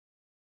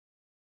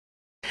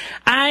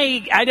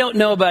I don't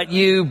know about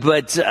you,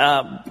 but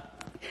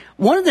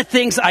one of the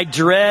things I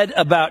dread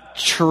about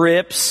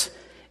trips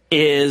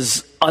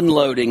is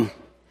unloading.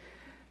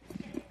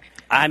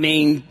 I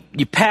mean,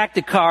 you pack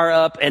the car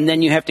up and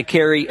then you have to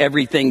carry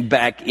everything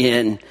back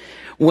in.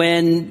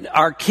 When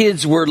our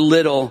kids were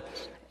little,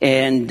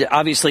 and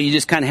obviously you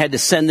just kind of had to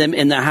send them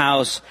in the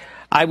house,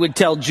 I would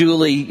tell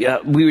Julie,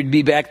 we would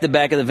be back at the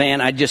back of the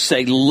van, I'd just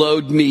say,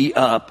 load me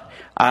up.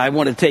 I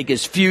want to take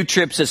as few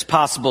trips as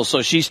possible.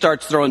 So she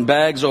starts throwing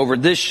bags over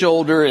this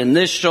shoulder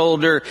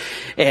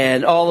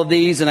and all of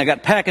these. And I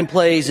got pack and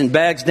plays and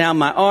bags down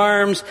my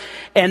arms.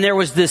 And there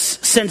was this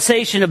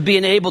sensation of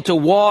being able to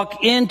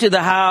walk into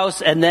the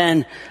house and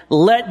then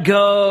let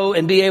go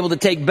and be able to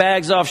take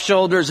bags off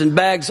shoulders and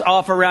bags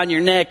off around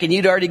your neck. And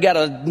you'd already got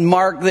a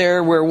mark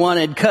there where one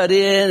had cut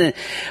in.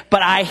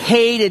 But I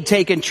hated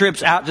taking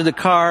trips out to the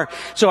car.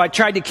 So I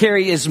tried to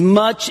carry as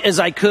much as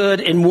I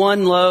could in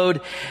one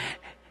load.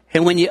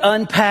 And when you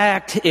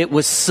unpacked, it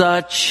was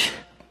such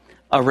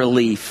a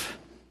relief.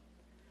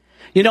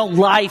 You know,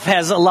 life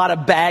has a lot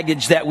of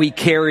baggage that we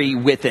carry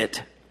with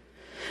it.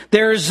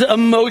 There's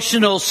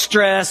emotional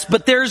stress,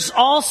 but there's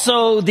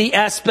also the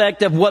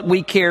aspect of what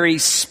we carry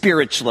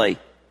spiritually.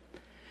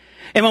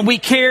 And when we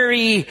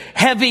carry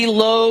heavy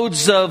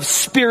loads of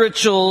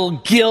spiritual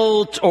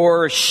guilt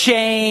or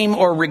shame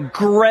or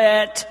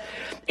regret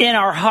in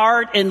our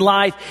heart and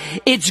life,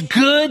 it's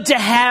good to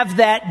have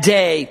that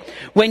day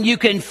when you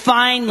can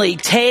finally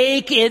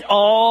take it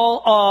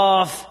all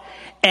off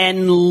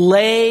and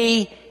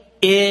lay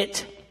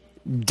it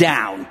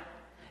down.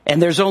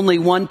 And there's only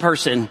one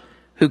person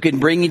who can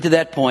bring you to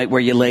that point where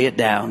you lay it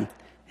down.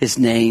 His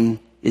name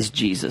is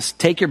Jesus.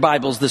 Take your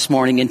Bibles this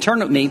morning and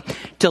turn with me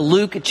to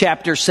Luke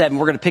chapter 7.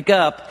 We're going to pick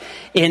up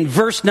in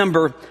verse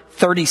number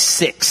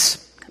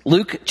 36.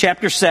 Luke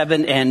chapter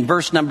 7 and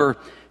verse number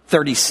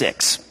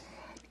 36.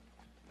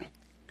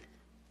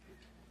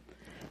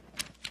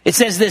 It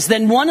says this,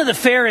 then one of the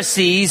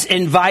Pharisees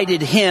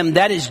invited him,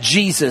 that is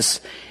Jesus,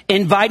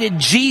 invited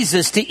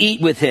Jesus to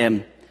eat with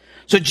him.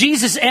 So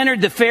Jesus entered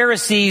the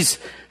Pharisee's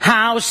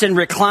house and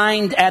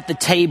reclined at the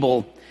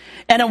table.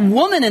 And a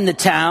woman in the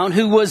town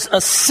who was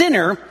a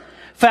sinner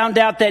found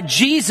out that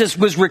Jesus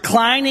was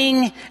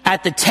reclining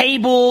at the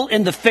table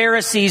in the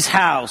Pharisee's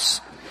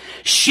house.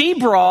 She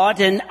brought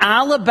an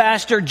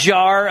alabaster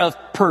jar of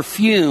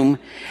perfume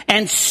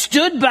and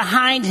stood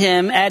behind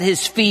him at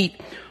his feet,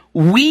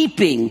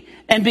 weeping,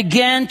 and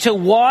began to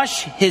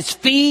wash his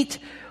feet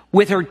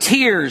with her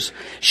tears.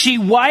 She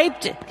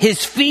wiped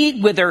his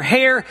feet with her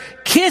hair,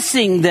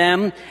 kissing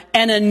them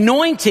and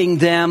anointing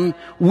them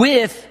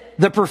with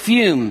the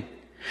perfume.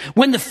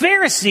 When the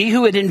Pharisee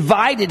who had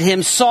invited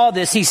him saw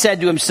this, he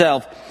said to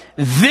himself,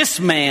 this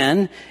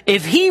man,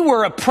 if he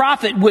were a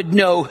prophet, would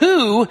know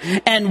who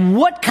and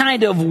what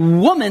kind of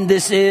woman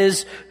this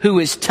is who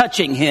is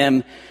touching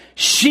him.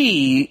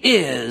 She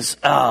is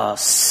a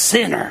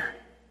sinner.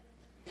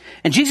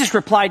 And Jesus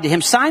replied to him,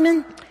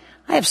 Simon,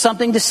 I have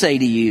something to say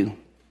to you.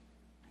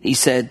 He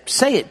said,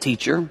 say it,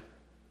 teacher.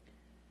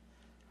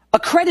 A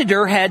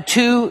creditor had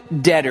 2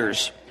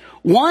 debtors.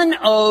 One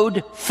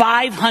owed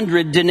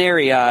 500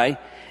 denarii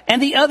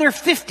and the other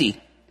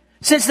 50.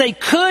 Since they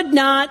could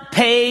not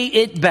pay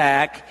it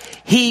back,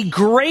 he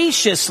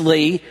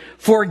graciously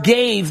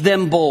forgave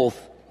them both.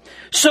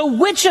 So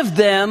which of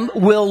them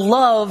will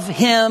love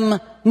him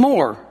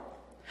more?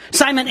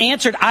 Simon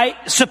answered, I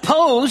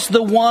suppose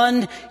the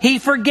one he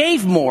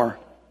forgave more.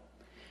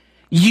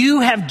 You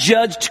have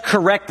judged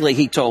correctly,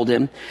 he told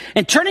him.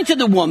 And turning to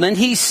the woman,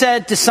 he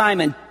said to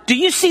Simon, do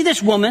you see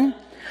this woman?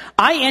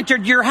 I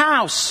entered your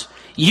house.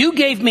 You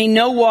gave me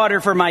no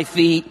water for my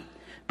feet,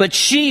 but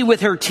she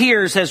with her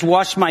tears has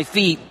washed my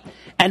feet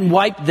and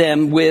wiped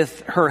them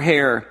with her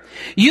hair.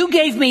 You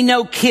gave me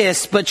no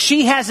kiss, but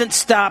she hasn't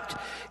stopped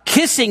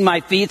kissing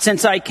my feet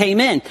since I came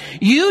in.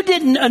 You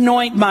didn't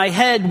anoint my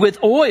head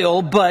with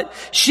oil, but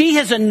she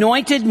has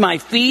anointed my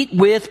feet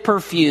with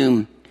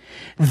perfume.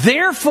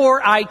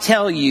 Therefore, I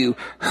tell you,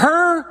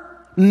 her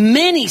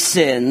many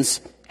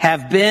sins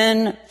have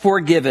been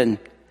forgiven.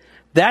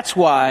 That's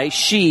why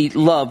she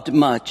loved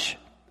much.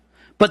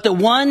 But the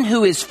one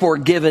who is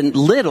forgiven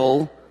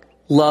little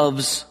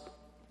loves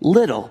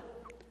little.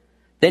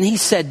 Then he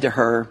said to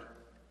her,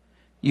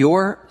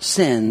 your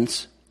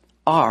sins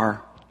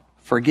are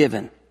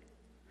forgiven.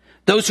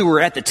 Those who were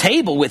at the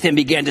table with him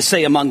began to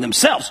say among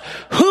themselves,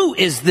 who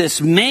is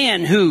this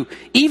man who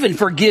even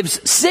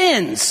forgives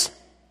sins?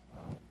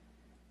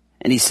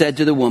 And he said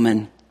to the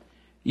woman,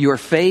 your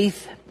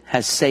faith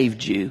has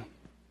saved you.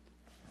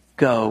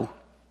 Go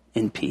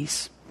in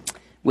peace.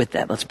 With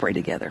that, let's pray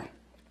together.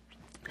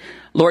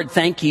 Lord,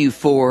 thank you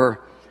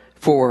for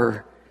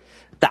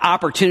the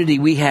opportunity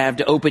we have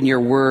to open your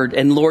word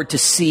and, Lord, to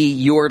see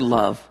your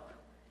love.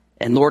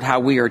 And, Lord, how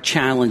we are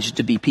challenged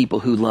to be people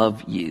who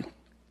love you.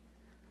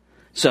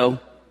 So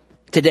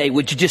today,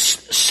 would you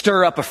just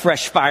stir up a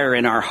fresh fire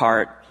in our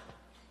heart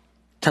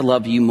to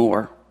love you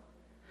more?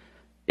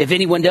 If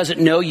anyone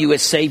doesn't know you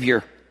as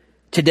Savior,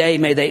 today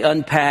may they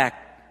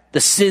unpack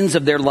the sins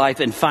of their life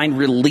and find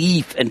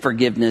relief and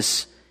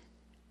forgiveness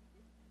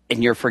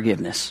in your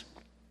forgiveness.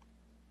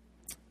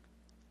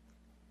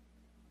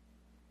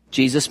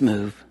 Jesus,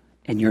 move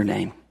in your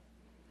name.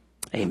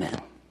 Amen.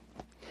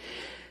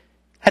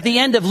 At the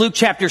end of Luke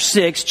chapter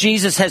 6,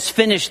 Jesus has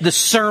finished the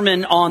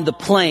Sermon on the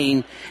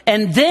Plain,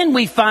 and then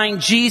we find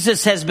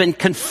Jesus has been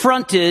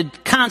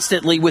confronted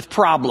constantly with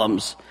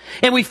problems.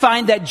 And we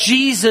find that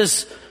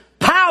Jesus'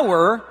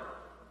 power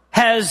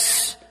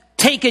has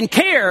taken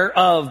care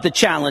of the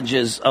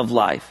challenges of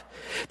life.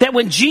 That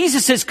when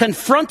Jesus is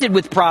confronted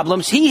with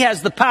problems, he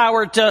has the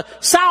power to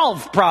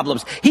solve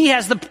problems. He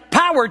has the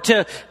power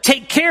to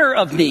take care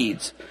of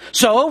needs.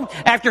 So,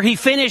 after he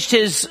finished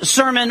his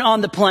Sermon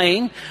on the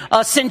Plain,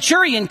 a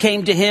centurion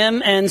came to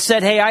him and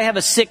said, hey, I have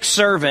a sick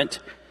servant,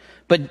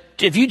 but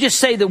if you just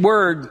say the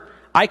word,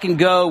 I can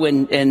go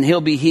and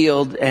he'll be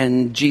healed.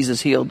 And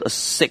Jesus healed a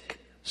sick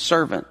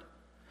servant.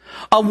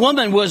 A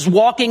woman was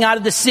walking out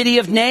of the city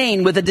of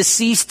Nain with a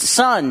deceased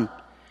son,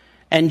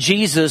 and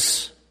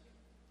Jesus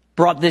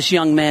brought this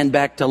young man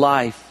back to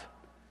life.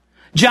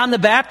 John the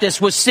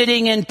Baptist was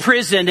sitting in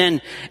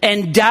prison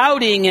and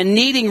doubting and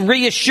needing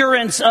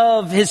reassurance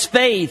of his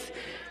faith,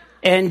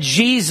 and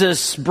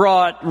Jesus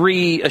brought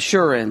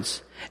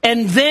reassurance.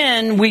 And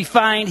then we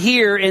find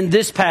here in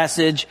this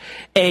passage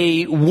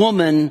a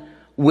woman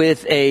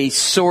with a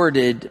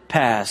sordid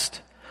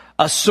past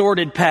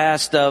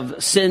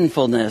of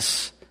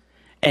sinfulness,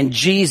 and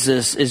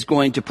Jesus is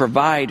going to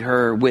provide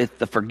her with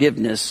the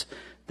forgiveness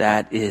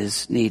that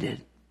is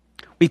needed.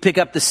 We pick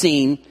up the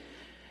scene.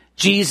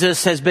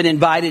 Jesus has been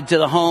invited to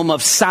the home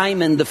of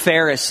Simon the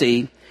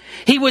Pharisee.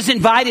 He was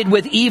invited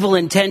with evil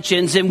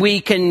intentions, and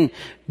we can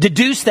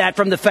deduce that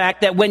from the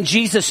fact that when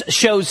Jesus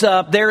shows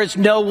up, there is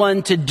no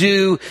one to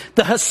do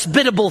the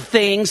hospitable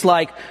things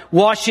like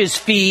wash his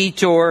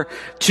feet or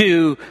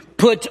to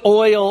put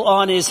oil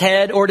on his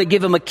head or to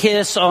give him a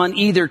kiss on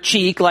either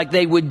cheek like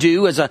they would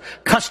do as a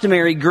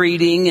customary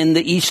greeting in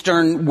the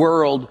Eastern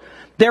world.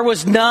 There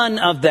was none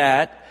of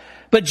that.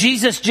 But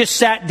Jesus just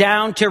sat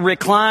down to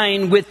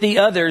recline with the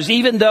others,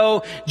 even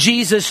though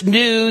Jesus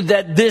knew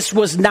that this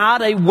was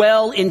not a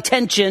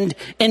well-intentioned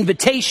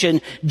invitation.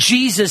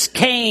 Jesus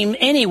came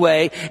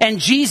anyway, and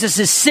Jesus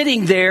is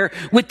sitting there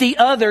with the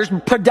others,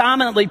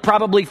 predominantly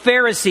probably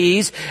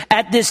Pharisees,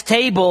 at this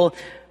table.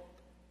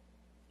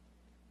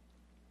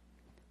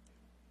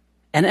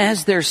 And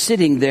as they're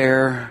sitting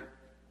there,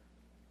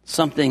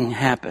 something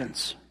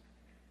happens.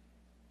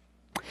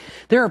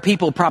 There are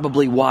people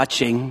probably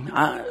watching.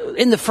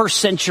 In the first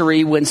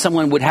century, when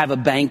someone would have a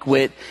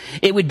banquet,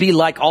 it would be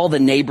like all the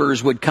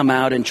neighbors would come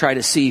out and try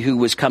to see who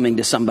was coming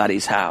to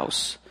somebody's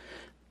house.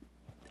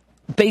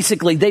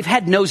 Basically, they've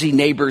had nosy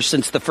neighbors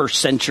since the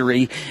first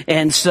century.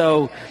 And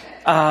so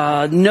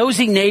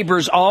nosy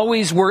neighbors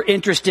always were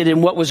interested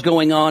in what was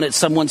going on at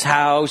someone's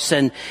house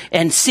and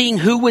seeing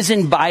who was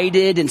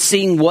invited and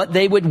seeing what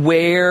they would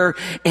wear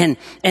and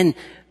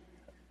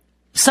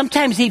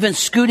sometimes even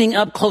scooting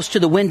up close to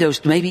the windows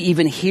to maybe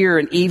even hear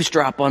and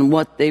eavesdrop on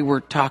what they were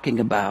talking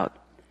about.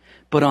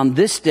 But on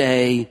this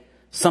day,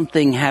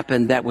 something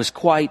happened that was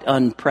quite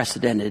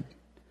unprecedented.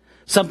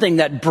 Something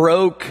that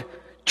broke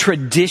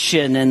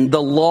tradition and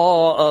the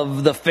law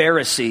of the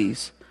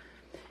Pharisees.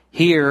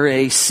 Here,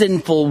 a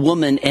sinful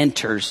woman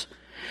enters.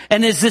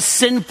 And as this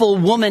sinful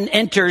woman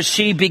enters,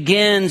 she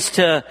begins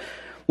to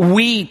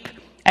weep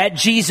at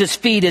Jesus'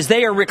 feet as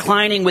they are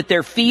reclining with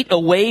their feet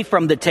away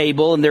from the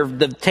table, and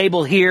the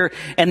table here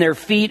and their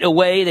feet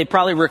away. They're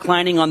probably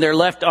reclining on their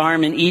left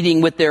arm and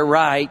eating with their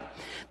right.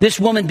 This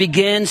woman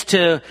begins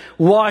to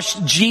wash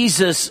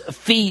Jesus'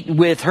 feet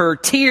with her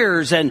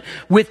tears and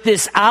with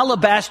this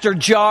alabaster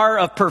jar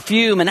of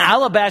perfume. An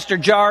alabaster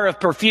jar of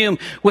perfume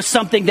was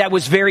something that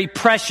was very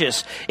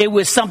precious. It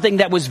was something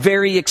that was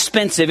very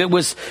expensive. It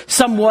was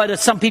somewhat,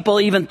 some people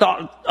even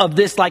thought of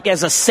this like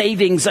as a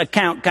savings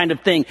account kind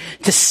of thing,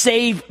 to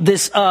save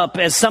this up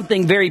as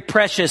something very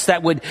precious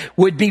that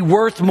would be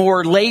worth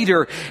more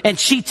later. And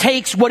she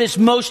takes what is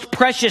most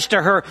precious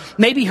to her,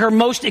 maybe her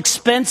most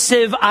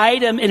expensive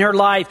item in her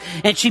life,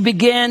 and she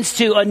begins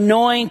to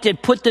anoint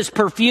and put this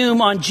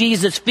perfume on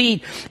Jesus'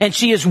 feet, and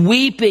she is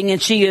weeping and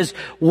she is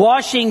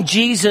washing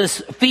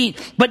Jesus'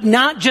 feet, but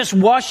not just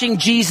washing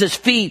Jesus'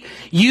 feet,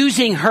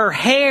 using her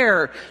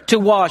hair to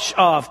wash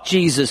off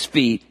Jesus'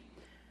 feet.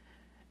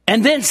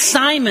 And then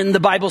Simon, the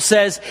Bible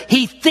says,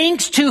 he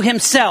thinks to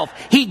himself.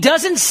 He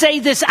doesn't say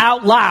this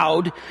out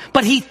loud,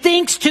 but he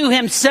thinks to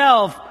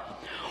himself,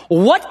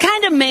 what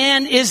kind of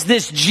man is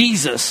this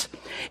Jesus?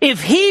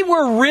 If he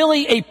were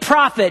really a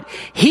prophet,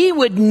 he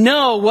would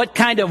know what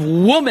kind of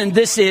woman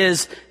this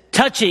is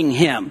touching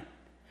him.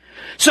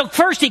 So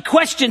first he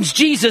questions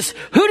Jesus.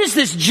 Who does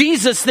this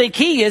Jesus think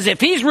he is? If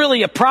he's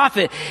really a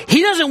prophet,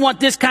 he doesn't want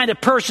this kind of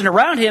person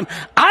around him.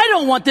 I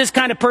don't want this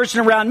kind of person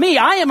around me.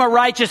 I am a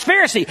righteous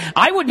Pharisee.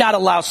 I would not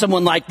allow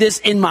someone like this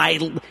in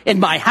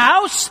my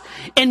house,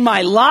 in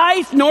my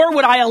life, nor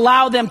would I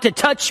allow them to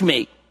touch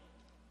me.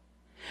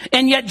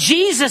 And yet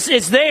Jesus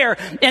is there,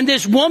 and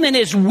this woman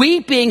is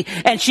weeping,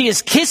 and she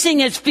is kissing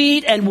his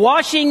feet and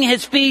washing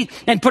his feet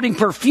and putting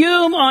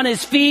perfume on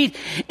his feet.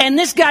 And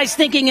this guy's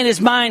thinking in his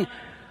mind,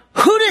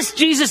 Who does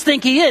Jesus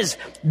think he is?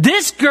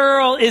 This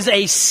girl is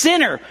a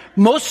sinner,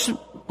 most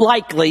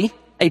likely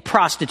a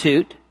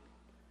prostitute.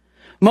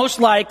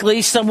 Most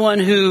likely someone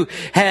who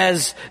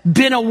has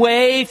been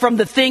away from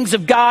the things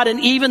of God and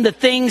even the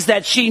things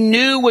that she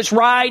knew was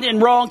right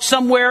and wrong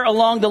somewhere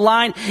along the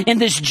line. In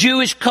this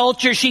Jewish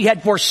culture, she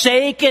had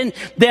forsaken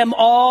them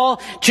all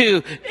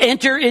to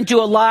enter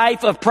into a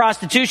life of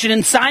prostitution.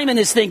 And Simon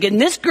is thinking,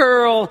 this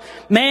girl,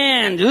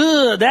 man,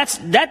 that's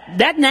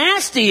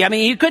nasty. I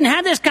mean, you couldn't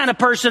have this kind of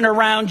person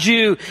around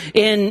you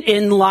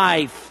in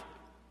life.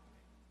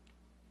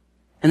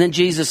 And then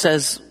Jesus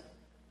says,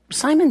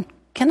 Simon,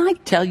 can I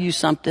tell you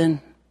something?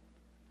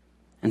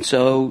 And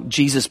so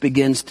Jesus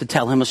begins to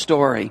tell him a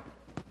story.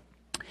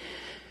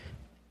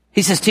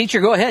 He says,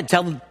 teacher, go ahead,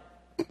 tell them.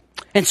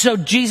 And so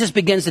Jesus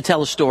begins to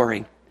tell a story.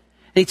 And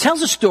he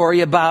tells a story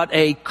about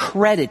a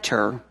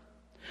creditor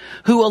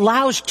who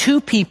allows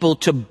two people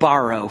to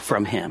borrow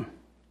from him.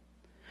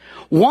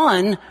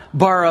 One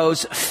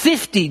borrows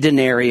 50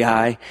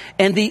 denarii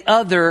and the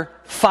other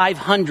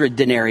 500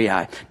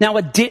 denarii. Now,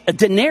 a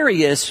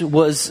denarius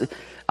was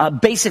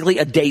basically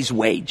a day's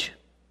wage.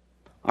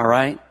 All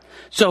right.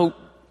 So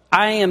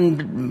I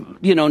am,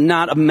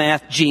 not a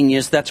math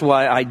genius. That's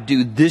why I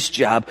do this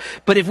job.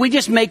 But if we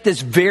just make this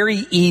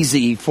very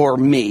easy for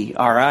me,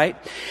 all right.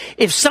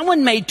 If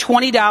someone made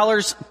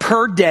 $20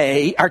 per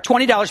day or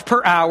 $20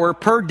 per hour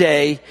per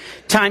day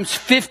times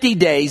 50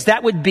 days,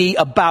 that would be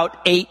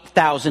about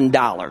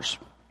 $8,000.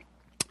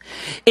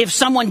 If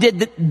someone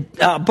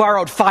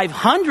borrowed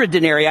 500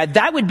 denarii,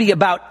 that would be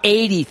about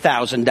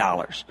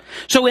 $80,000.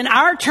 So in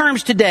our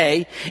terms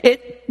today,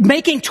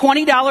 making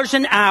 $20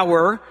 an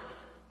hour,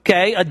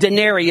 okay, a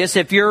denarius,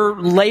 if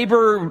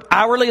your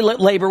hourly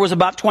labor was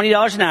about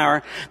 $20 an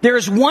hour, there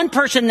is one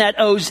person that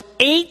owes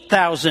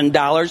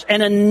 $8,000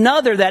 and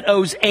another that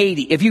owes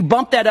 $80,000. If you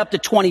bump that up to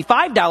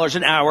 $25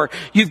 an hour,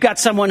 you've got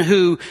someone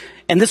who,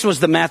 and this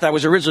was the math I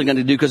was originally going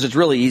to do because it's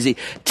really easy,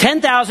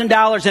 $10,000 and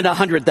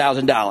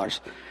 $100,000.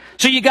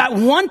 So you got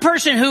one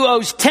person who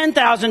owes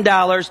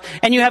 $10,000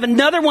 and you have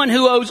another one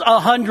who owes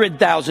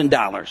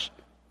 $100,000.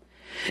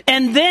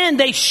 And then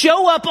they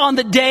show up on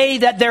the day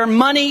that their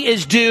money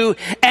is due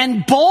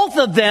and both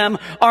of them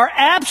are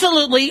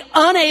absolutely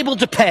unable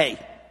to pay.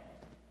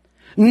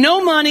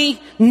 No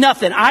money,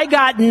 nothing. I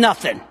got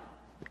nothing.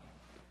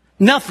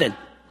 Nothing.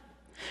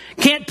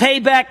 Can't pay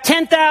back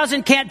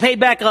 10,000, can't pay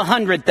back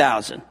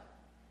 100,000.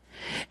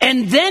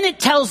 And then it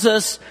tells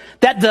us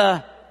that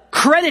the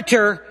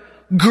creditor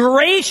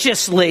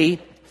graciously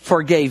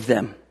forgave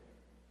them.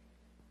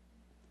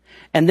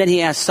 And then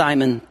he asked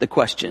Simon the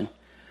question,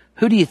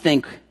 who do you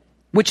think,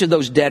 which of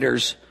those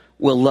debtors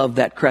will love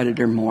that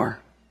creditor more?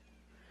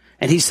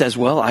 And he says,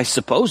 well, I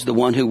suppose the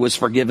one who was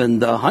forgiven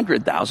the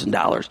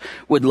 $100,000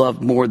 would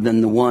love more than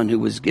the one who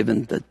was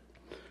forgiven the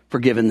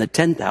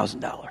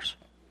 $10,000.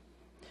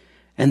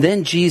 And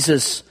then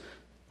Jesus,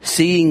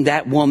 seeing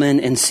that woman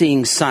and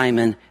seeing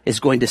Simon,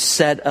 is going to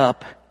set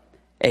up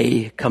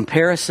a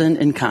comparison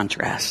and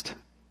contrast.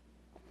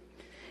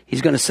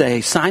 He's going to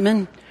say,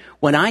 Simon,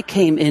 when I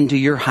came into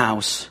your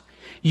house,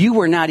 you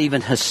were not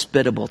even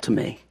hospitable to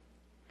me.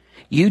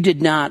 You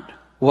did not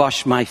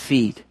wash my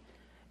feet.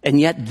 And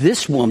yet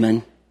this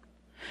woman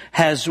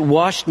has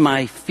washed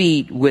my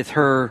feet with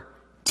her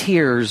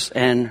tears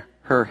and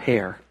her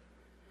hair.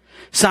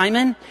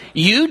 Simon,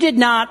 you did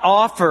not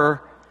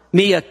offer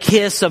me a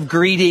kiss of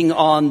greeting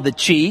on the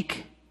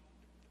cheek,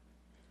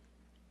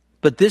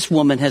 but this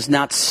woman has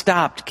not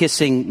stopped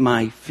kissing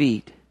my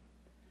feet.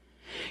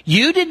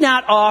 You did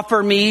not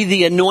offer me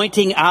the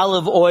anointing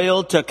olive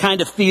oil to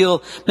kind of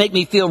make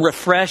me feel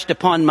refreshed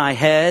upon my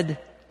head.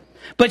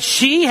 But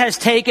she has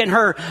taken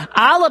her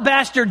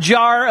alabaster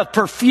jar of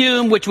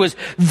perfume, which was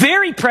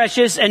very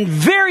precious and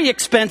very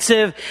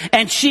expensive,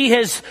 and she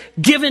has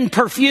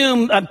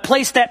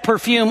placed that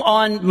perfume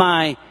on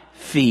my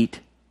feet.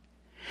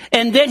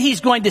 And then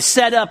he's going to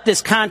set up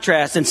this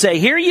contrast and say,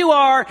 here you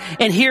are,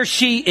 and here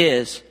she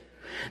is.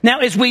 Now,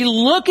 as we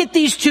look at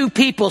these two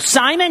people,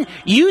 Simon,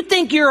 you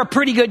think you're a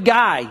pretty good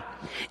guy.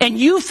 And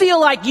you feel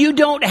like you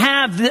don't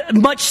have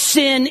much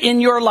sin in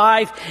your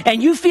life,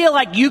 and you feel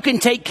like you can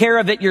take care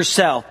of it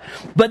yourself.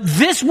 But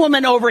this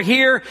woman over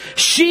here,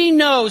 she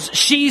knows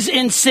she's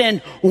in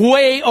sin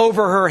way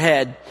over her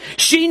head.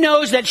 She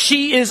knows that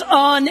she is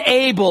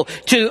unable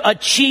to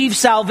achieve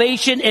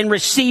salvation and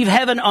receive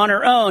heaven on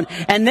her own.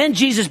 And then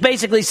Jesus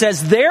basically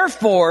says,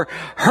 therefore,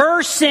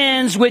 her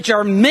sins, which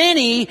are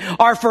many,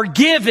 are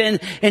forgiven,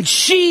 and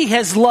she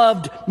has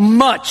loved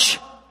much.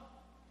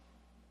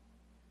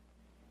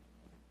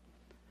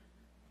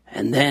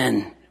 And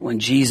then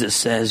when Jesus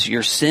says,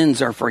 your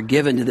sins are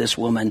forgiven to this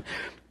woman,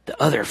 the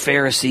other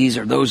Pharisees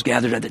or those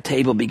gathered at the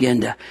table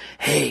begin to,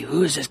 hey,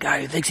 who is this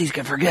guy who thinks he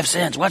can forgive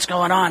sins? What's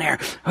going on here?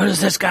 Who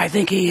does this guy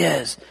think he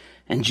is?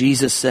 And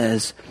Jesus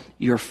says,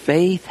 your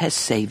faith has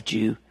saved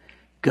you.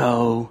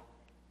 Go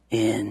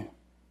in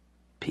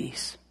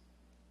peace.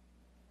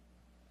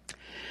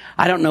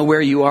 I don't know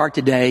where you are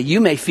today.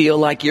 You may feel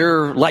like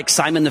you're like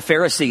Simon the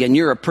Pharisee and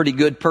you're a pretty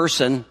good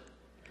person.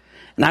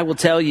 And I will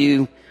tell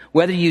you,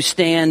 whether you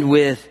stand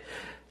with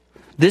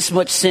this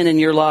much sin in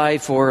your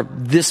life or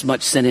this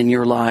much sin in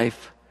your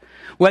life.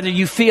 Whether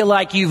you feel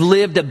like you've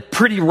lived a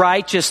pretty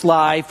righteous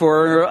life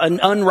or an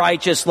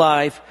unrighteous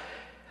life.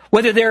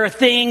 Whether there are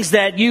things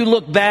that you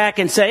look back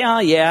and say, oh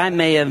yeah, I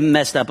may have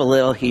messed up a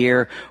little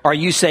here. Or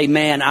you say,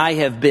 man, I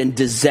have been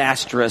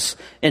disastrous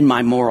in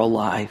my moral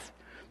life.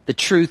 The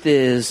truth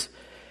is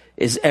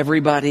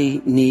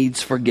everybody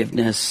needs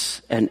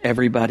forgiveness and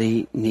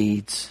everybody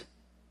needs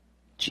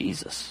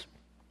Jesus.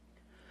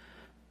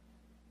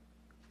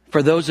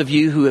 For those of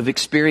you who have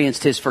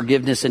experienced his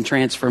forgiveness and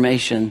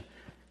transformation,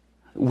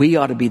 we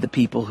ought to be the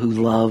people who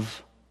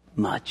love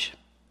much.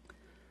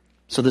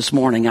 So this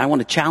morning, I want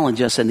to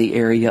challenge us in the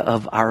area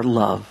of our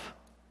love.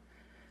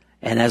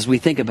 And as we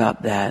think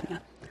about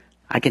that,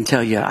 I can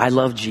tell you, I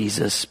love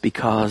Jesus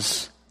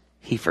because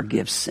he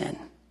forgives sin.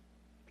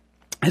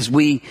 As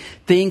we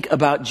think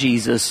about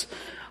Jesus,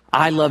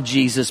 I love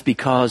Jesus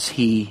because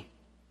he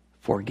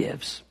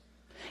forgives.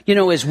 You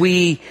know, as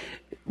we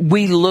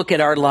look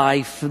at our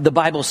life, the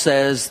Bible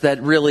says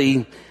that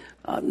really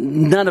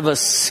none of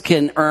us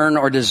can earn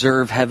or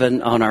deserve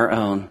heaven on our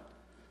own.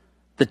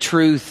 The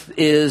truth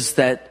is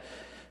that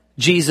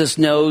Jesus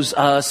knows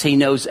us. He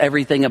knows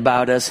everything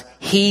about us.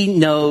 He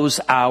knows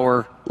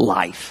our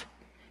life.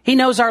 He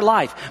knows our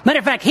life. Matter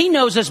of fact, he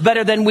knows us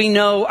better than we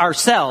know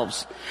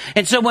ourselves.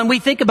 And so when we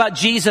think about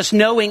Jesus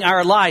knowing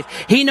our life,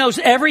 he knows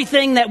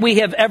everything that we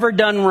have ever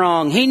done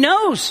wrong. He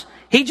knows.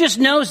 He just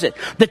knows it.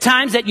 The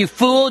times that you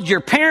fooled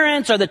your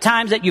parents, or the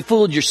times that you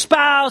fooled your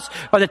spouse,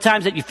 or the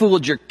times that you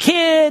fooled your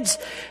kids.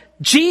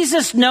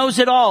 Jesus knows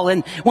it all.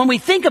 And when we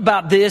think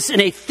about this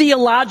in a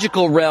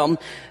theological realm,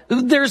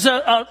 there's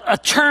a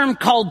term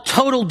called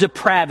total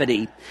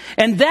depravity.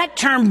 And that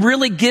term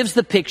really gives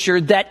the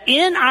picture that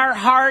in our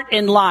heart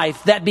and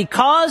life, that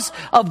because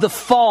of the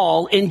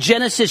fall in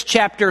Genesis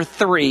chapter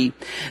 3,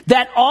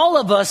 that all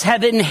of us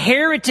have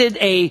inherited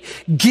a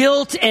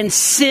guilt and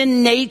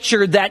sin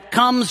nature that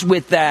comes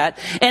with that,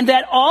 and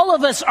that all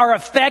of us are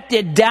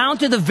affected down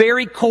to the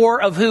very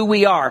core of who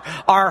we are.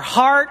 Our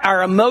heart,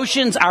 our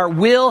emotions, our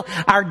will,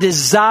 our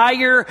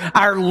desire,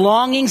 our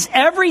longings,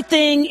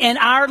 everything in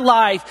our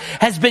life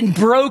has been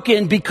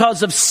broken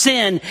because of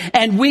sin,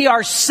 and we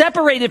are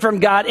separated from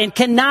God and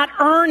cannot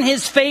earn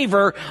his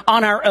favor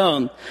on our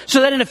own.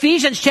 So that in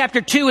Ephesians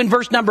chapter 2 and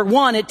verse number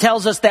 1, it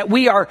tells us that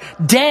we are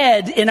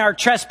dead in our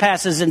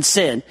trespasses and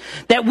sin.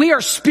 That we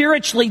are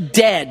spiritually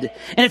dead.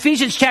 In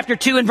Ephesians chapter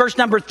 2 and verse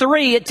number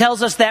 3, it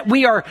tells us that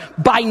we are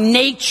by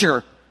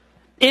nature,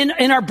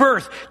 in our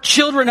birth,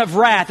 children of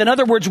wrath. In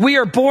other words, we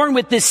are born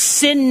with this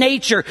sin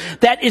nature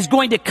that is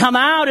going to come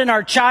out in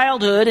our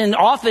childhood and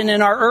often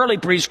in our early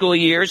preschool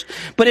years,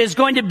 but is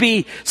going to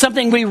be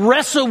something we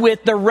wrestle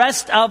with the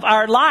rest of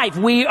our life.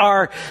 We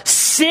are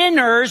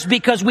sinners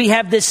because we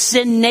have this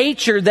sin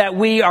nature that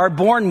we are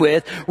born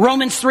with.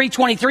 Romans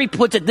 3:23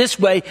 puts it this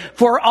way,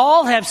 for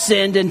all have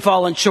sinned and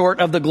fallen short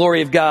of the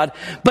glory of God.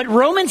 But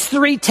Romans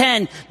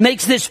 3:10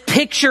 makes this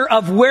picture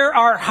of where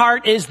our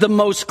heart is the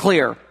most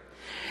clear.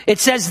 It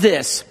says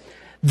this,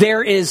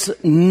 there is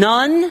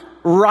none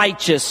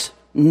righteous,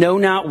 no,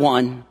 not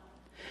one.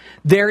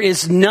 There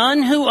is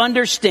none who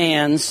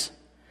understands.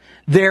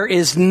 There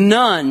is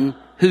none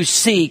who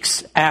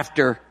seeks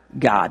after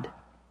God.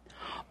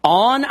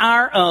 On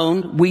our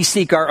own, we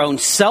seek our own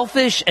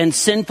selfish and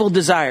sinful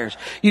desires.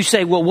 You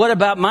say, well, what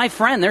about my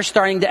friend? They're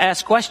starting to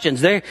ask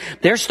questions.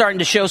 They're starting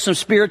to show some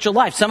spiritual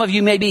life. Some of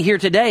you may be here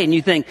today and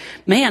you think,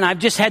 man, I've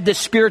just had this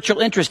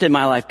spiritual interest in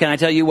my life. Can I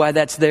tell you why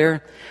that's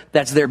there?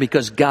 That's there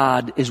because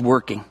God is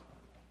working.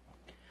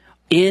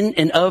 In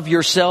and of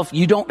yourself,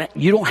 you don't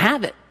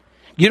have it.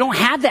 You don't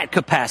have that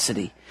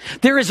capacity.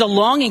 There is a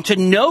longing to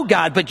know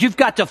God, but you've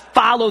got to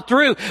follow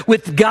through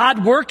with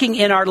God working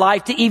in our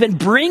life to even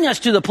bring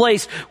us to the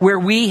place where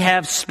we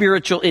have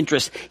spiritual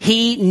interest.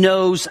 He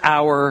knows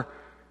our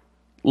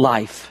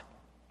life.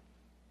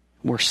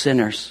 We're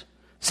sinners.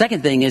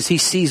 Second thing is he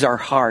sees our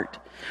heart.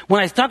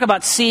 When I talk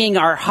about seeing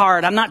our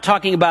heart, I'm not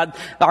talking about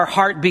our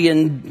heart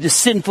being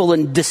sinful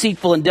and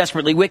deceitful and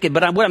desperately wicked,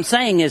 but what I'm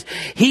saying is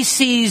he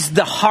sees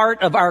the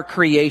heart of our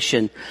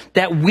creation,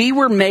 that we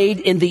were made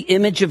in the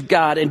image of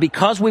God, and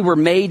because we were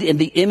made in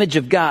the image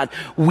of God,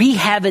 we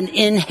have an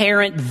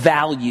inherent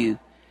value.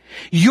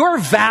 Your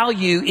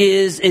value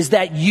is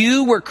that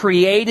you were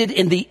created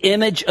in the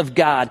image of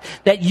God,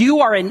 that you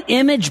are an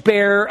image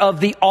bearer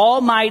of the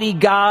Almighty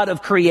God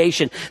of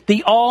creation,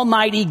 the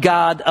Almighty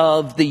God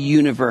of the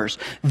universe.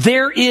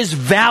 There is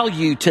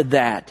value to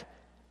that.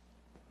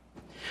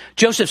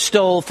 Joseph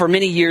Stoll, for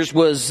many years,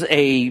 was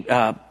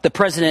the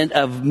president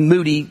of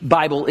Moody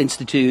Bible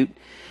Institute,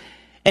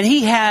 and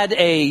he had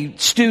a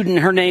student,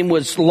 her name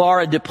was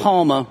Laura De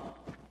Palma,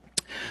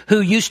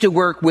 who used to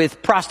work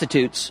with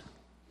prostitutes.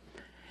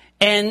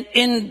 And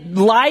in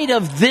light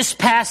of this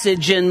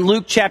passage in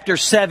Luke chapter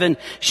 7,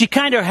 she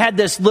kind of had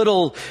this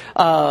little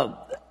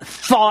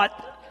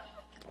thought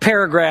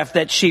paragraph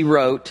that she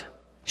wrote.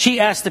 She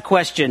asked the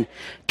question,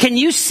 can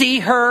you see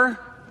her?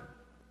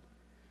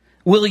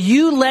 Will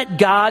you let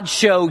God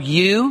show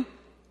you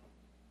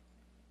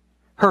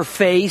her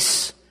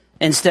face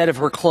instead of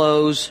her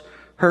clothes,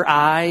 her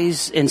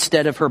eyes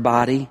instead of her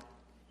body?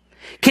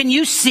 Can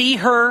you see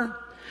her?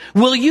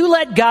 Will you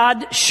let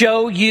God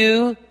show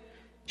you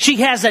she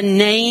has a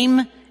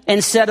name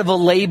instead of a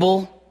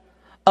label,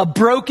 a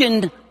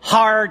broken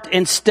heart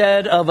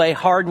instead of a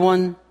hard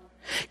one?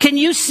 Can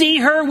you see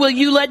her? Will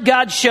you let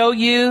God show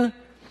you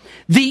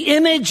the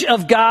image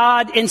of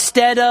God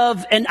instead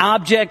of an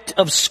object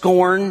of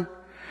scorn?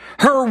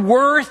 Her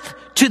worth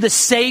to the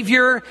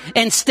Savior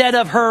instead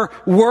of her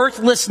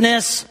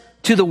worthlessness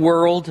to the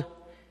world?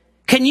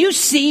 Can you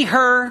see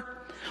her?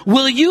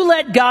 Will you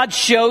let God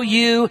show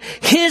you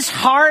His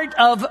heart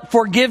of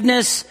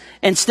forgiveness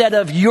instead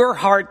of your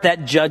heart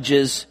that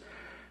judges?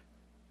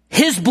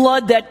 His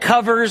blood that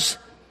covers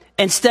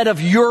instead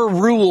of your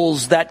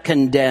rules that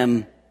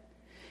condemn?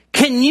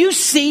 Can you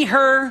see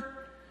her?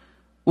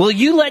 Will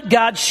you let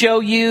God show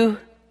you?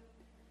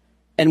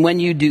 And when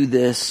you do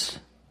this,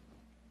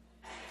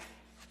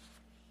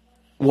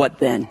 what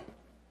then?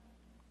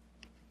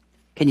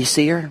 Can you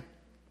see her?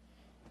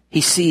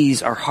 He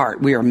sees our heart.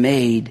 We are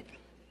made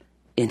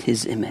in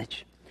His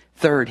image.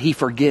 Third, He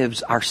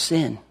forgives our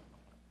sin.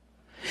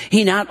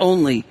 He not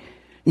only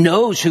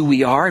knows who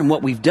we are and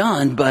what we've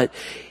done, but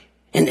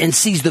and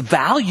sees the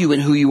value in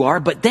who you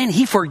are, but then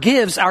He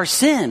forgives our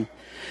sin.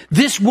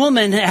 This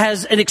woman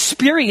has an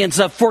experience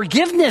of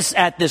forgiveness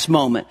at this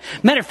moment.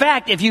 Matter of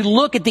fact, if you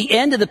look at the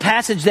end of the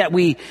passage that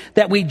we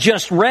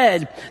just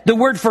read, the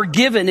word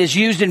forgiven is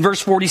used in verse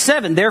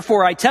 47.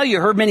 Therefore, I tell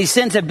you, her many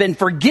sins have been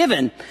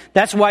forgiven.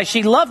 That's why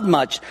she loved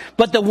much.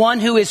 But the one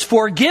who is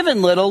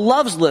forgiven little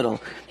loves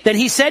little. Then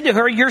He said to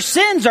her, your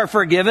sins are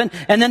forgiven.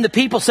 And then the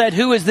people said,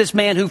 who is this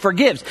man who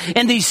forgives?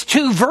 In these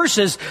two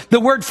verses, the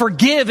word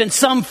forgive in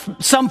some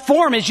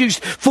form is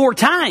used 4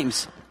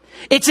 times.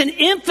 It's an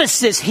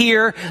emphasis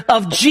here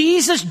of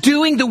Jesus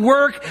doing the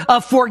work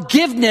of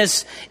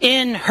forgiveness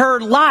in her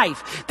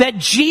life. That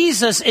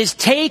Jesus is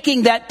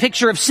taking that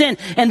picture of sin,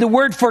 and the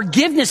word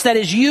forgiveness that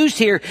is used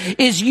here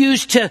is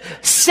used to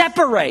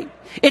separate.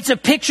 It's a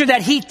picture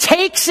that He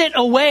takes it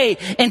away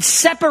and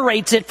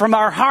separates it from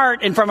our heart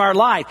and from our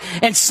life.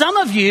 And some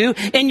of you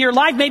in your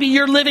life, maybe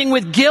you're living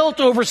with guilt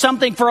over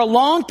something for a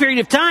long period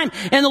of time.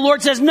 And the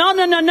Lord says,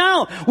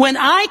 no. When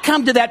I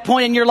come to that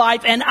point in your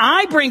life and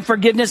I bring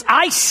forgiveness,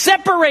 I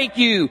separate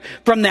you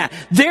from that.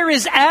 There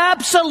is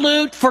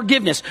absolute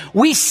forgiveness.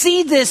 We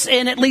see this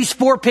in at least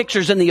 4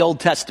 pictures in the Old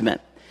Testament.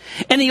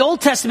 In the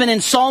Old Testament,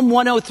 in Psalm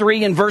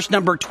 103 and verse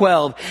number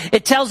 12,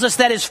 it tells us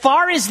that as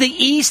far as the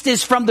east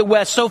is from the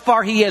west, so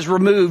far He has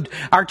removed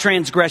our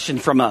transgression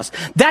from us.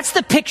 That's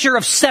the picture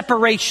of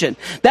separation.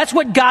 That's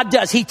what God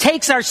does. He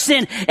takes our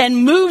sin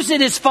and moves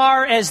it as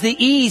far as the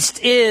east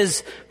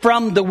is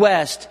from the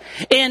west.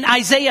 In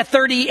Isaiah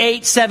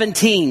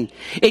 38:17,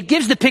 it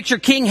gives the picture,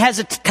 King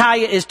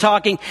Hezekiah is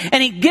talking,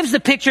 and he gives the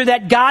picture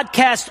that God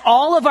cast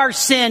all of our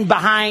sin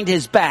behind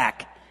His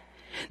back.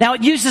 Now,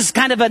 it uses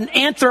kind of an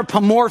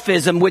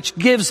anthropomorphism, which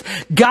gives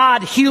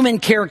God human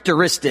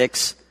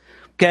characteristics.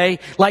 Okay?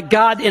 Like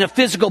God in a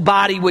physical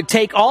body would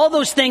take all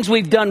those things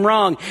we've done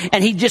wrong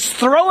and He'd just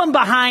throw them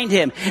behind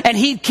Him and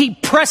He'd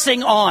keep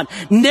pressing on,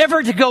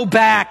 never to go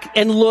back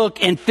and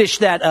look and fish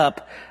that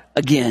up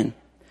again.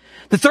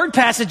 The third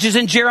passage is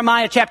in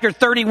Jeremiah chapter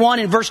 31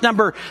 and verse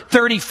number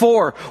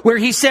 34, where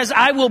He says,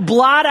 I will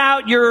blot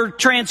out your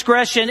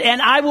transgression and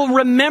I will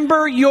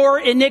remember your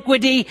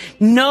iniquity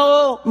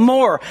no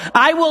more.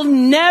 I will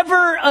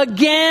never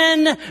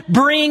again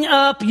bring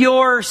up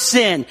your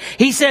sin.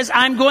 He says,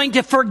 I'm going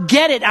to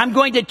forget it. I'm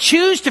going to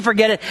choose to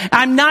forget it.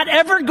 I'm not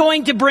ever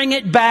going to bring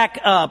it back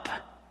up.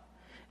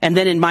 And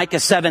then in Micah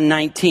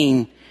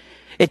 7:19,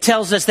 it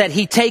tells us that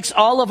He takes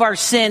all of our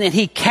sin and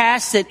He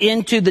casts it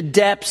into the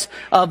depths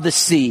of the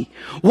sea.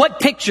 What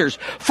pictures?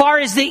 Far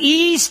as the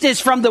east is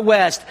from the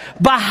west,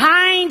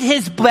 behind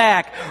His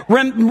back,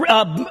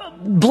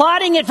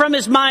 blotting it from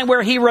His mind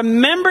where He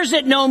remembers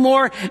it no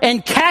more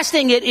and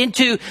casting it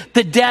into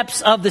the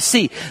depths of the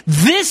sea.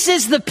 This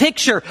is the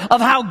picture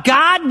of how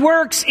God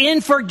works in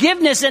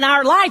forgiveness in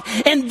our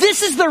life. And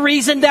this is the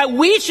reason that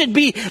we should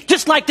be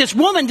just like this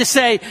woman to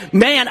say,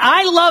 man,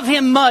 I love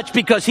Him much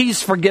because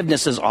His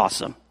forgiveness is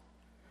awesome.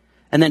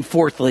 And then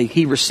fourthly,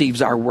 He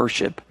receives our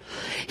worship.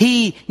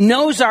 He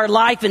knows our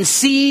life and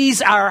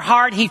sees our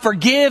heart. He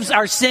forgives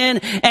our sin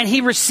and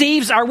He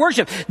receives our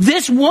worship.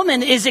 This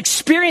woman is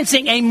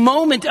experiencing a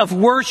moment of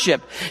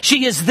worship.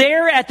 She is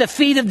there at the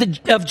feet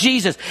of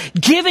Jesus,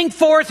 giving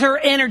forth her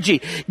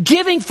energy,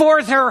 giving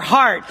forth her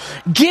heart,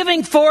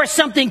 giving forth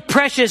something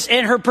precious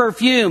in her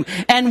perfume,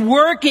 and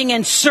working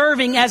and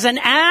serving as an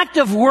act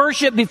of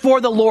worship before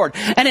the Lord.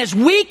 And as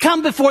we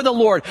come before the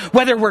Lord,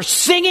 whether we're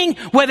singing,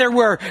 whether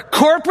we're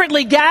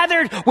corporately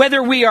gathered,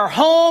 whether we are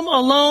home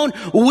alone,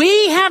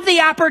 we have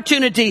the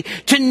opportunity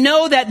to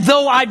know that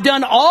though I've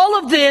done all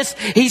of this,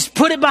 He's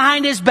put it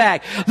behind His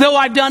back. Though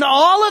I've done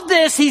all of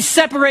this, He's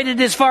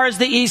separated as far as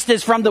the east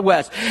is from the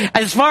west.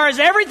 As far as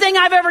everything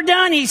I've ever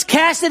done, He's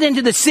cast it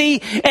into the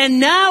sea. And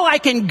now I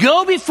can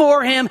go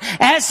before Him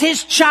as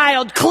His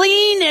child,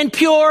 clean and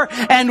pure,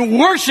 and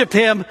worship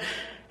Him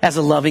as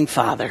a loving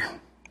Father.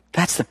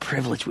 That's the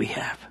privilege we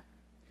have.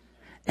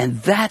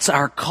 And that's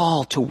our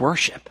call to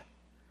worship.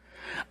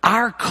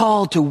 Our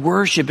call to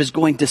worship is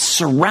going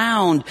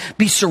to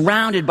be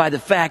surrounded by the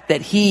fact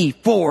that he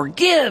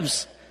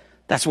forgives.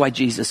 That's why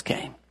Jesus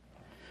came.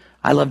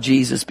 I love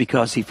Jesus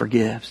because he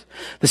forgives.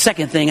 The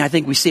second thing I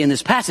think we see in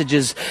this passage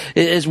is,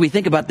 as we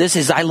think about this,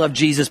 is I love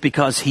Jesus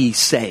because he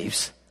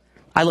saves.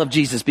 I love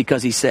Jesus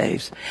because he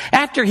saves.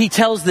 After he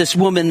tells this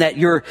woman that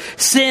your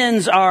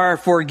sins are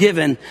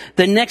forgiven,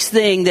 the next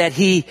thing that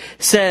he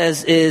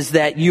says is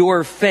that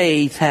your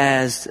faith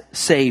has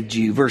saved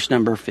you. Verse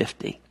number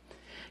 50.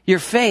 Your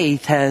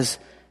faith has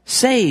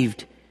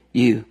saved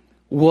you.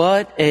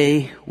 What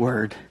a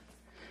word.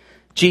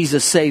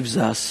 Jesus saves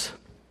us.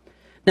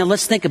 Now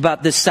let's think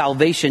about this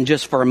salvation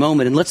just for a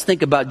moment, and let's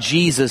think about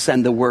Jesus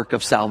and the work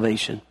of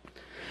salvation.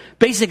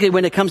 Basically,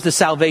 when it comes to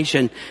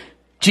salvation,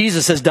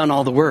 Jesus has done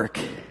all the work.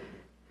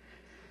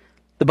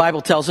 The Bible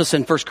tells us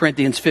in 1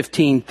 Corinthians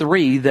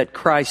 15:3 that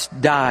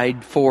Christ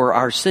died for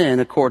our sin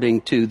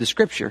according to the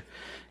Scripture.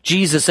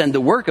 Jesus and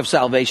the work of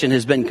salvation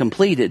has been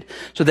completed,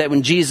 so that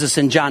when Jesus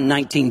in John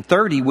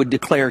 19:30 would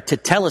declare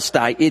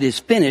tetelestai, it is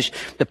finished,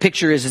 the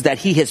picture is that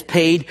he has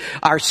paid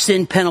our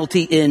sin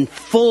penalty in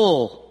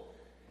full.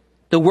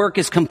 The work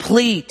is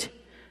complete.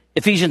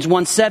 Ephesians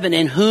 1:7,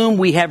 in whom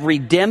we have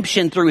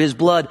redemption through his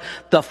blood,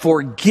 the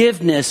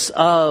forgiveness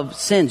of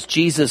sins.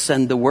 Jesus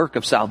and the work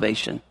of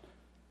salvation.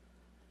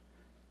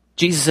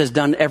 Jesus has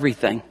done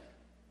everything.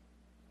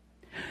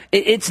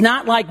 It's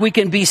not like we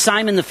can be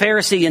Simon the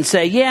Pharisee and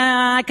say,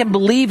 yeah, I can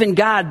believe in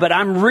God, but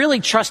I'm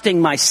really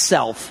trusting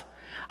myself.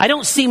 I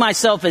don't see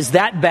myself as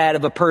that bad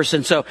of a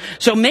person. So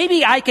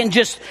maybe I can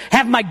just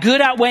have my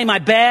good outweigh my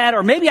bad,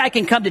 or maybe I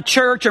can come to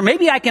church, or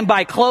maybe I can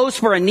buy clothes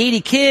for a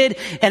needy kid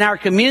in our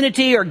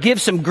community, or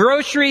give some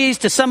groceries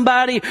to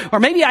somebody, or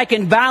maybe I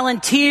can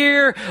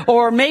volunteer,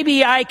 or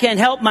maybe I can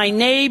help my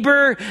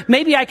neighbor.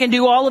 Maybe I can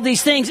do all of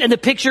these things. And the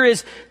picture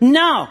is,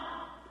 no.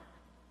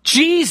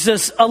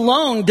 Jesus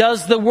alone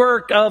does the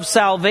work of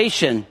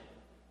salvation.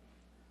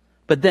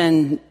 But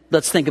then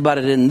let's think about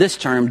it in this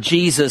term,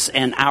 Jesus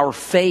and our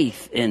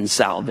faith in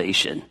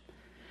salvation.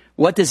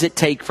 What does it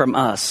take from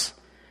us?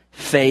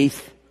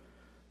 Faith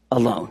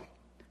alone.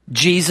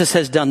 Jesus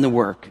has done the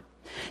work.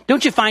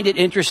 Don't you find it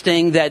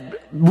interesting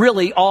that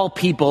really all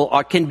people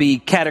can be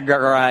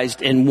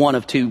categorized in one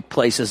of two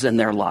places in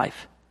their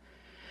life?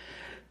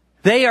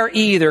 They are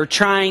either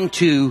trying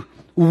to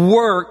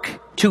work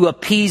to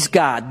appease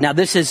God. Now,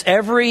 this is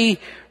every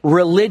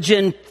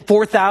religion,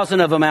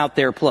 4,000 of them out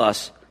there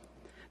plus.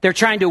 They're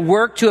trying to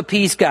work to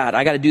appease God.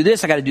 I got to do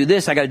this, I got to do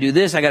this, I got to do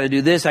this, I got to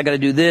do this, I got to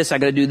do this, I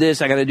got to do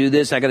this, I got to do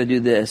this, I got to do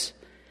this.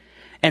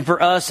 And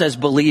for us as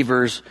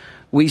believers,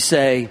 we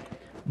say,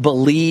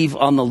 believe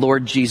on the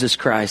Lord Jesus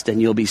Christ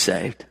and you'll be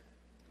saved.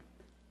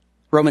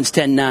 Romans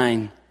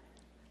 10:9.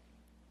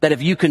 That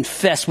if you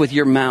confess with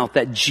your mouth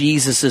that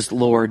Jesus is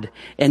Lord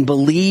and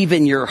believe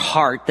in your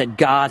heart that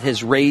God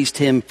has raised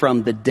him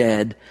from the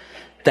dead,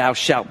 thou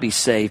shalt be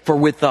saved. For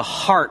with the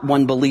heart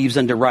one believes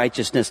unto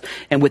righteousness,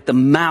 and with the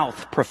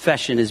mouth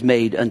profession is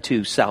made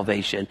unto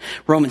salvation.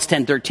 Romans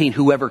 10:13,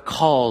 whoever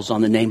calls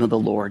on the name of the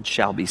Lord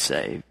shall be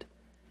saved.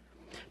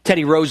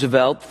 Teddy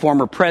Roosevelt,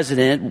 former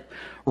president,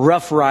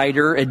 Rough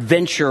Rider,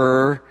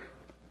 adventurer,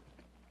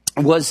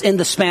 was in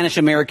the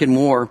Spanish-American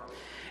War.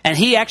 And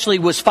he actually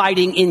was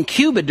fighting in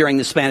Cuba during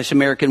the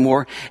Spanish-American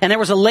War. And there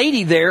was a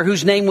lady there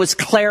whose name was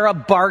Clara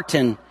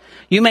Barton.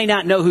 You may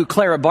not know who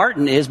Clara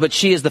Barton is, but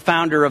she is the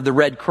founder of the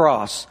Red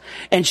Cross.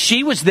 And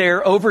she was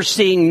there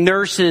overseeing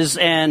nurses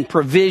and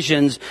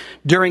provisions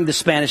during the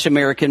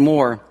Spanish-American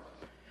War.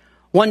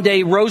 One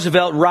day,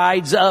 Roosevelt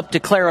rides up to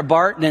Clara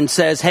Barton and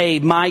says, hey,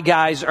 my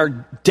guys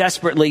are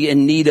desperately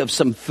in need of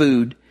some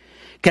food.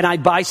 Can I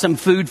buy some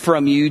food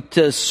from you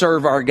to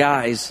serve our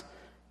guys?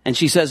 And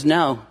she says,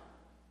 no.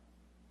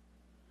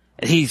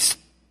 And he's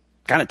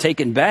kind of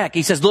taken back.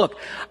 He says, look,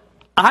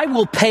 I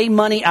will pay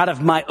money out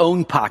of my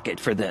own pocket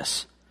for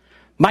this.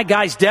 My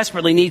guys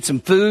desperately need some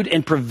food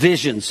and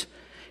provisions.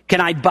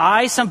 Can I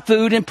buy some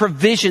food and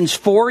provisions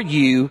for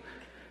you,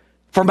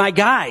 for my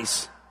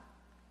guys?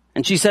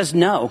 And she says,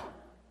 no.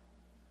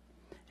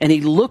 And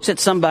he looks at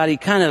somebody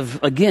kind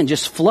of, again,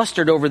 just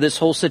flustered over this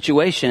whole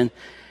situation.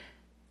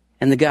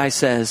 And the guy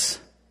says,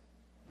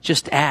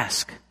 just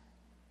ask.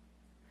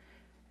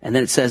 And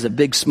then it says a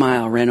big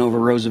smile ran over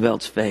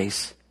Roosevelt's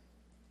face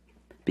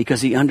because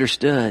he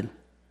understood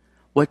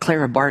what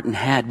Clara Barton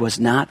had was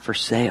not for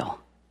sale.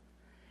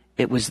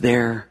 It was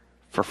there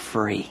for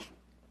free.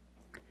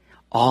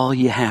 All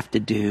you have to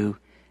do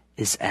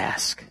is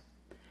ask.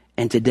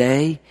 And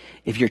today,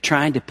 if you're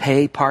trying to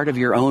pay part of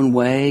your own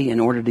way in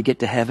order to get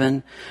to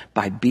heaven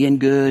by being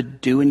good,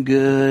 doing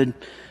good,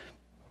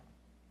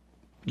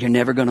 you're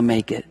never going to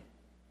make it.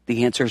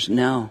 The answer is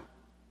no.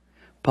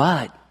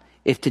 But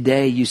if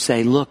today you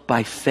say, look,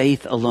 by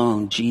faith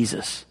alone,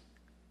 Jesus,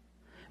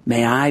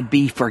 may I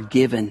be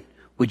forgiven.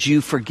 Would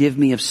you forgive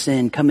me of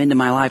sin? Come into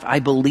my life. I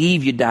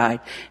believe you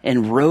died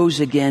and rose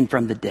again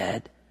from the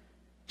dead.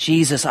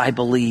 Jesus, I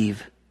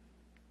believe.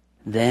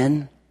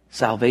 Then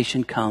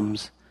salvation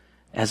comes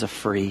as a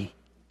free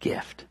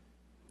gift.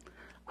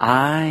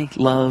 I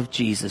love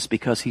Jesus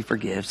because he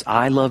forgives.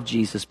 I love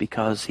Jesus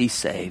because he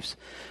saves.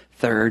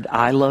 Third,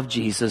 I love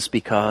Jesus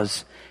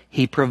because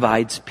he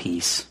provides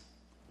peace.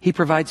 He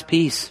provides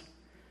peace.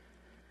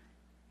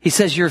 He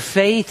says, your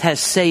faith has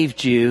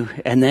saved you.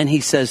 And then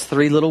he says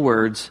three little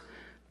words,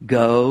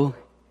 go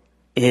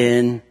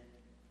in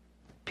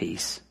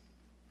peace.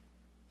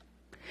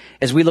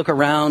 As we look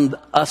around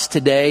us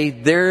today,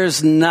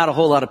 there's not a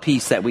whole lot of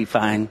peace that we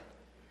find.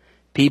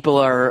 People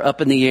are up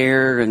in the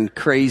air and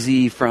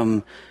crazy,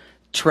 from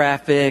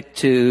traffic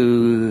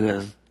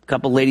to a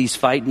couple ladies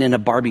fighting in a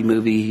Barbie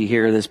movie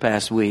here this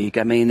past week.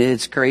 I mean,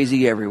 it's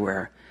crazy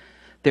everywhere.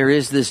 There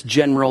is this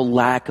general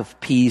lack of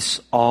peace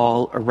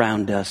all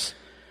around us.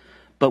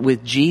 But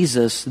with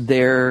Jesus,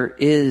 there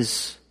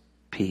is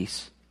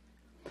peace.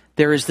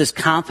 There is this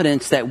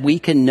confidence that we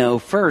can know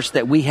first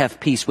that we have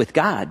peace with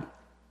God.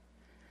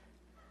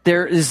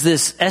 There is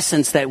this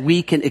essence that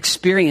we can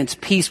experience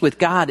peace with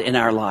God in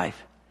our life.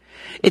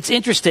 It's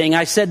interesting.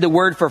 I said the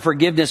word for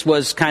forgiveness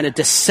was kind of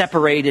to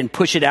separate and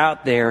push it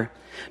out there.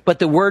 But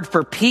the word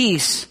for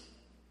peace,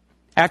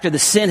 after the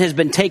sin has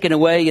been taken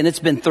away and it's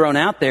been thrown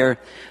out there,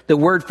 the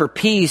word for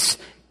peace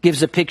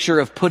gives a picture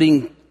of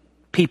putting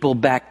people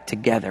back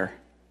together.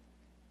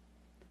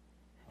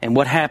 And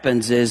what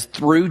happens is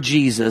through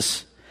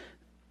Jesus,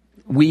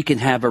 we can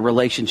have a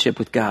relationship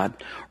with God.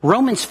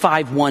 Romans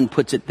 5:1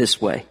 puts it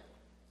this way.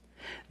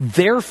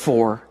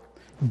 Therefore,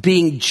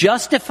 being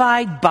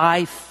justified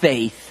by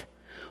faith,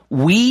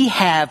 we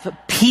have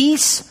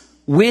peace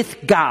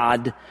with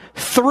God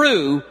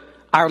through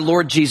our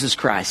Lord Jesus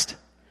Christ.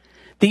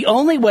 The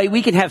only way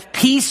we can have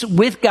peace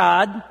with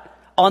God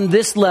on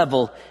this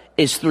level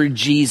is through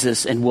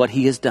Jesus and what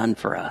he has done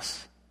for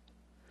us.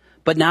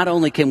 But not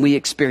only can we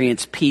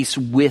experience peace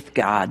with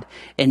God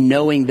and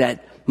knowing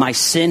that my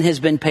sin has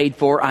been paid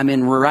for, I'm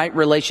in right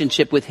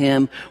relationship with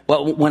him.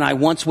 When I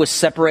once was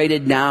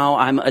separated, now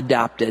I'm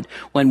adopted.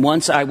 When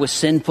once I was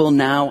sinful,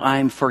 now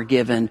I'm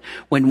forgiven.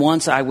 When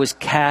once I was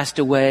cast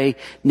away,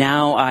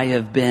 now I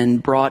have been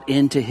brought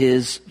into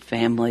his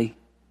family.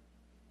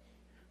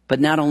 But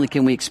not only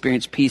can we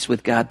experience peace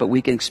with God, but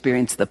we can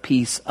experience the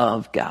peace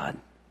of God.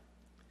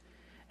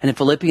 And in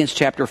Philippians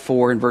chapter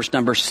 4 and verse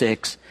number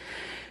 6,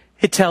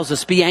 it tells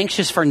us, be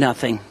anxious for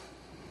nothing.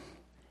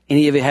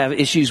 Any of you have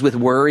issues with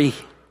worry?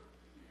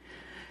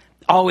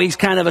 Always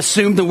kind of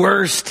assume the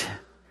worst.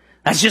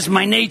 That's just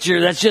my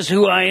nature. That's just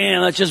who I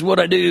am. That's just what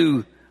I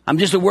do. I'm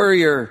just a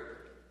worrier.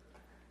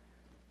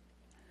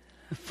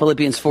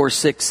 Philippians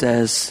 4:6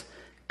 says,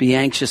 be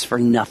anxious for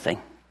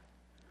nothing,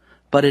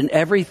 but in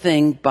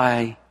everything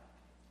by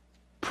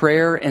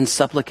prayer and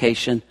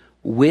supplication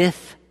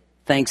with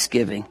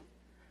thanksgiving,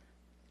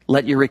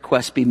 let your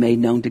requests be made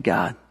known to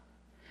God.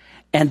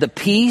 And the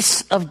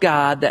peace of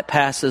God that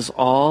passes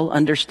all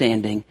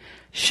understanding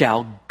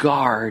shall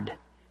guard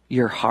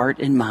your heart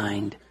and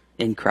mind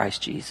in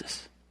Christ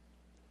Jesus.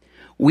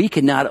 We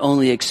can not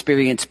only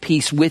experience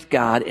peace with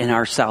God in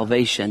our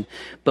salvation,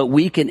 but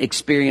we can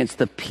experience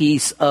the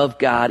peace of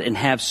God and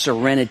have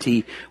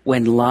serenity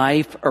when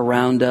life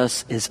around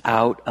us is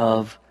out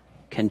of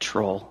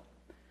control.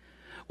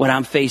 When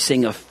I'm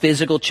facing a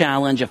physical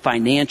challenge, a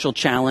financial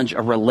challenge,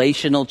 a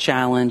relational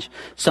challenge,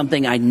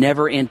 something I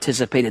never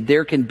anticipated,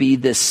 there can be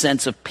this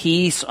sense of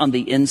peace on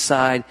the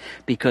inside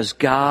because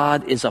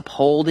God is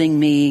upholding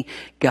me.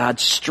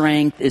 God's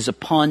strength is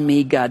upon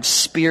me. God's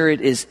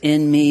Spirit is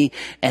in me.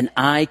 And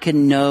I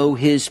can know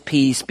his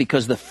peace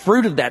because the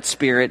fruit of that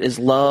Spirit is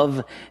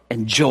love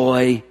and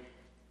joy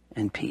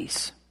and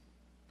peace.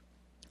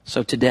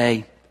 So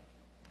today,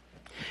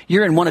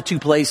 you're in one of two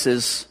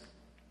places.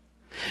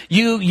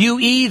 You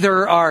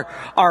either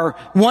are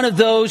one of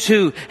those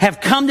who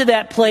have come to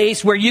that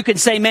place where you can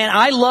say, man,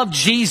 I love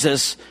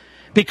Jesus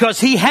because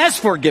he has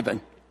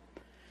forgiven,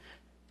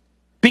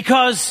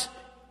 because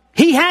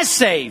he has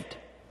saved,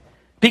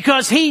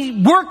 because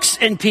he works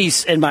in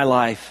peace in my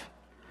life.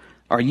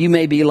 Or you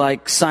may be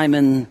like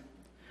Simon,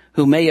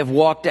 who may have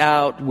walked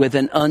out with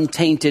an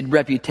untainted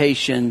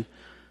reputation,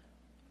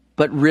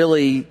 but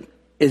really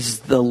is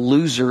the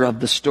loser of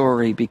the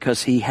story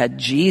because he had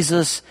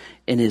Jesus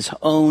in his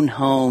own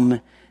home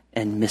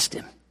and missed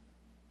him.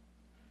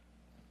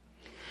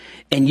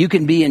 And you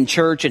can be in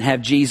church and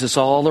have Jesus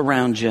all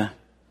around you.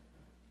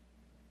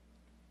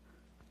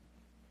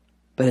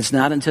 But it's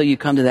not until you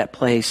come to that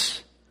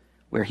place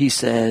where he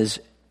says,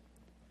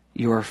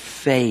 your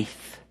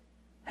faith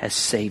has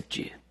saved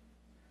you,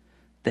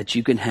 that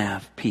you can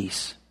have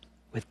peace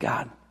with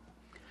God.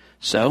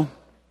 So,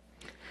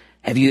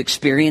 have you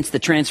experienced the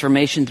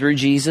transformation through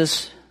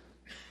Jesus?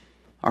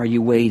 Are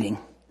you waiting?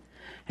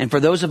 And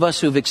for those of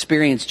us who have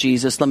experienced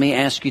Jesus, let me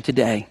ask you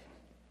today,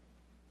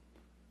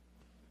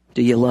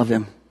 do you love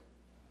him?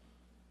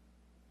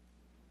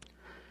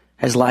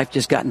 Has life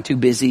just gotten too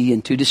busy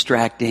and too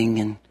distracting,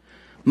 and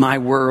my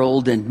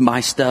world and my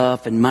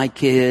stuff and my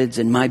kids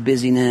and my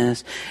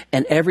busyness,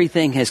 and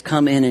everything has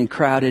come in and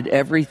crowded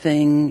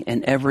everything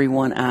and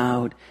everyone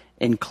out,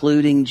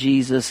 including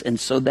Jesus, and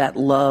so that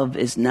love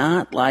is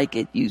not like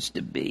it used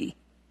to be?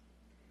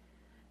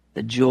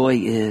 The joy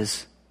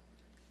is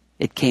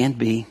it can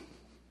be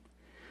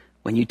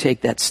when you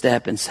take that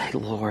step and say,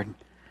 Lord,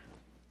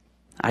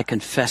 I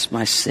confess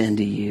my sin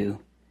to you.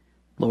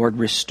 Lord,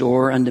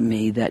 restore unto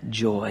me that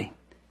joy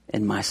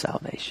in my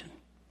salvation.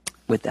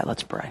 With that,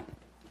 let's pray.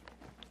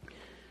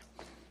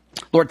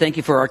 Lord, thank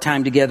you for our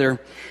time together.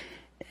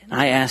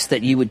 I ask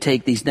that you would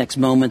take these next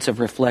moments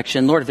of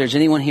reflection. Lord, if there's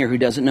anyone here who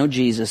doesn't know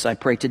Jesus, I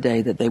pray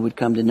today that they would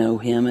come to know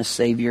him as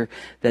Savior,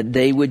 that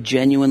they would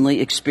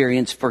genuinely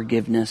experience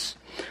forgiveness.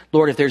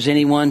 Lord, if there's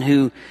anyone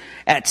who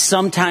at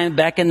some time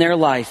back in their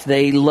life,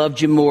 they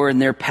loved you more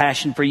and their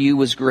passion for you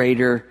was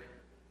greater,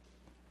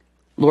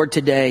 Lord,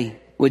 today,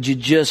 would you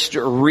just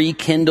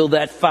rekindle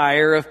that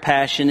fire of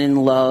passion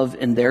and love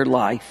in their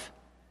life?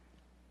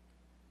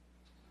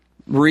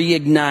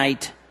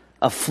 Reignite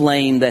a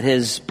flame that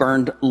has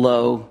burned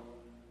low.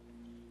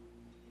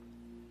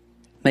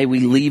 May we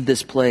leave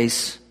this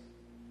place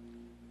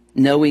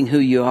knowing who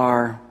you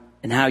are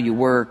and how you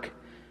work,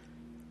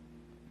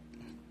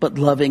 but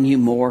loving you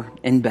more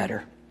and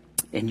better.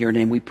 In your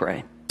name we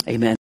pray.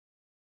 Amen.